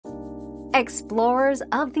Explorers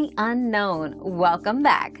of the unknown, welcome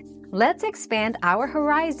back. Let's expand our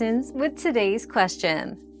horizons with today's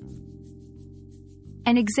question.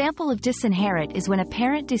 An example of disinherit is when a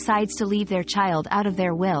parent decides to leave their child out of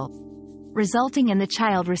their will, resulting in the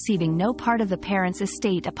child receiving no part of the parent's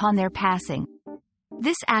estate upon their passing.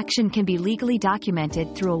 This action can be legally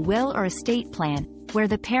documented through a will or estate plan, where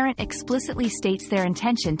the parent explicitly states their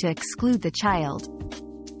intention to exclude the child.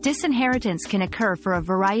 Disinheritance can occur for a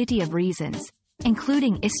variety of reasons,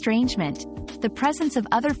 including estrangement, the presence of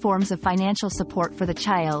other forms of financial support for the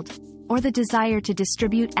child, or the desire to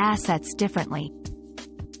distribute assets differently.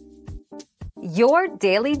 Your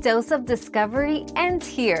daily dose of discovery ends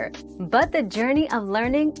here, but the journey of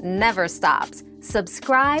learning never stops.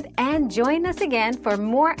 Subscribe and join us again for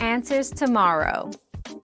more answers tomorrow.